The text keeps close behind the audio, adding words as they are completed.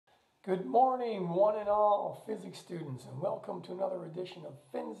Good morning, one and all physics students, and welcome to another edition of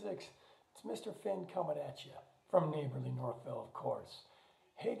Physics. It's Mr. Finn coming at you from neighborly Northville, of course.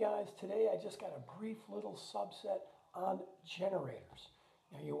 Hey guys, today I just got a brief little subset on generators.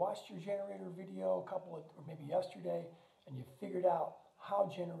 Now you watched your generator video or maybe yesterday, and you figured out how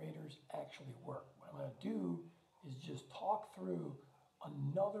generators actually work. What I'm going to do is just talk through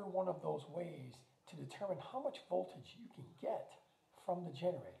another one of those ways to determine how much voltage you can get from the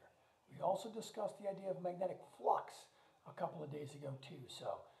generator. We also discussed the idea of magnetic flux a couple of days ago too,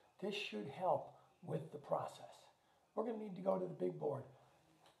 so this should help with the process. We're going to need to go to the big board.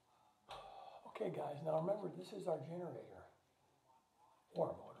 Okay guys, now remember this is our generator,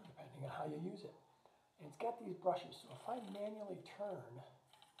 or motor, depending on how you use it. And it's got these brushes, so if I manually turn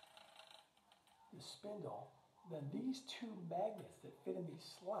the spindle, then these two magnets that fit in these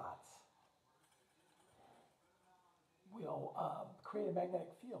slots will create a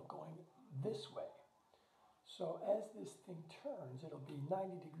magnetic field going this way. So as this thing turns, it'll be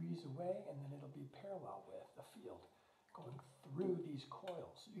 90 degrees away, and then it'll be parallel with the field going through these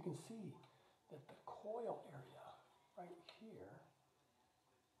coils. So you can see that the coil area right here,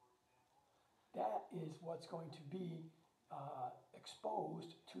 that is what's going to be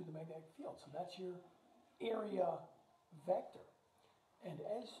exposed to the magnetic field. So that's your area vector. And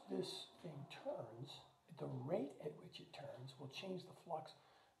as this thing turns, the rate at which it turns will change the flux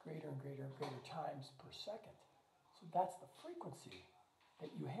greater and greater and greater times per second. So that's the frequency that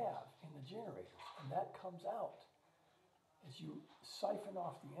you have in the generators. And that comes out as you siphon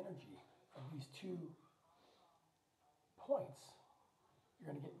off the energy from these 2 points. You're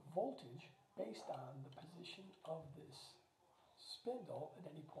going to get voltage based on the position of this spindle at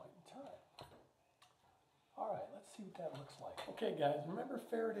any point in time. All right, let's see what that looks like. Okay guys, remember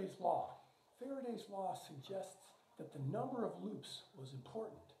Faraday's law. Faraday's law suggests that the number of loops was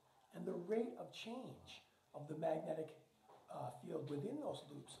important, and the rate of change of the magnetic field within those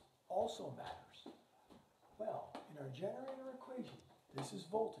loops also matters. Well, in our generator equation, this is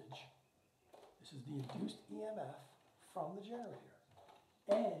voltage. This is the induced EMF from the generator.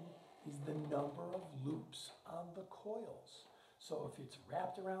 N is the number of loops on the coils. So if it's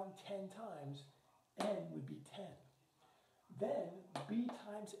wrapped around 10 times, N would be 10. Then B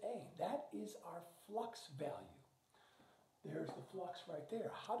times A, that is our flux value. There's the flux right there.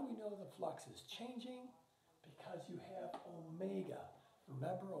 How do we know the flux is changing? Because you have omega.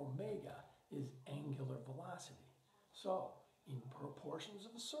 Remember, omega is angular velocity. So in proportions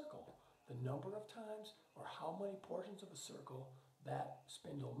of a circle, the number of times or how many portions of a circle that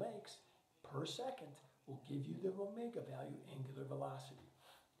spindle makes per second will give you the omega value, angular velocity.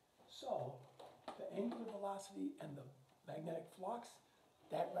 So the angular velocity and the magnetic flux,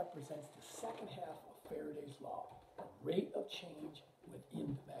 that represents the second half of Faraday's law, the rate of change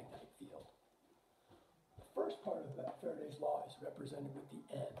within the magnetic field. The first part of Faraday's law is represented with the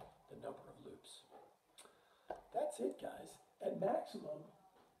N, the number of loops. That's it, guys. At maximum,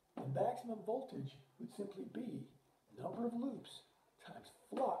 the maximum voltage would simply be number of loops times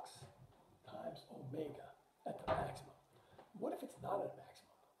flux times omega at the maximum. What if it's not at a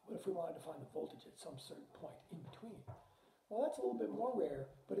maximum? What if we wanted to find the voltage at some certain point in between? Well, that's a little bit more rare,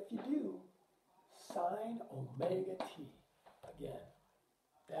 but if you do, sine omega t, again,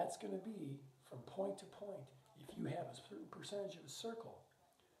 that's going to be from point to point. If you have a certain percentage of a circle,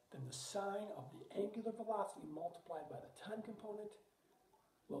 then the sine of the angular velocity multiplied by the time component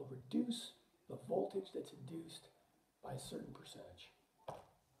will reduce the voltage that's induced by a certain percentage.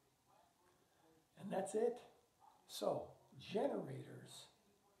 And that's it. So, generators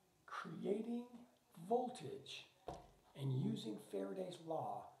creating voltage and using Faraday's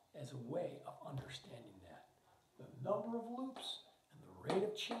law as a way of understanding that. The number of loops and the rate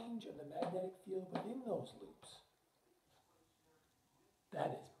of change of the magnetic field within those loops.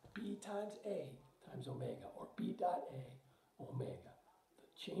 That is B times A times omega, or B dot A omega.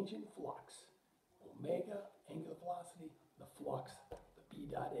 The change in flux, omega, angular velocity, the flux, the B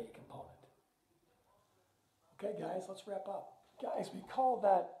dot A component. Okay guys, let's wrap up. Guys, we call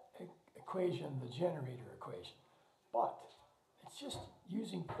that equation the generator equation, but it's just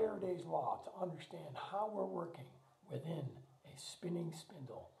using Faraday's law to understand how we're working within a spinning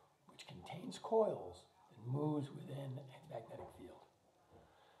spindle which contains coils and moves within a magnetic field.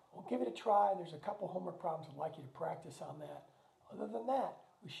 Well, give it a try. There's a couple homework problems I'd like you to practice on that. Other than that,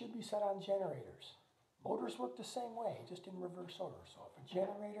 we should be set on generators. Motors work the same way, just in reverse order. So if a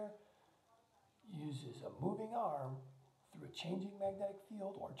generator uses a moving arm through a changing magnetic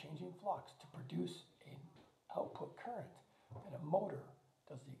field or changing flux to produce an output current, then a motor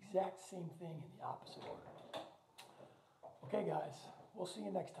does the exact same thing in the opposite order. Okay guys, we'll see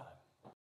you next time.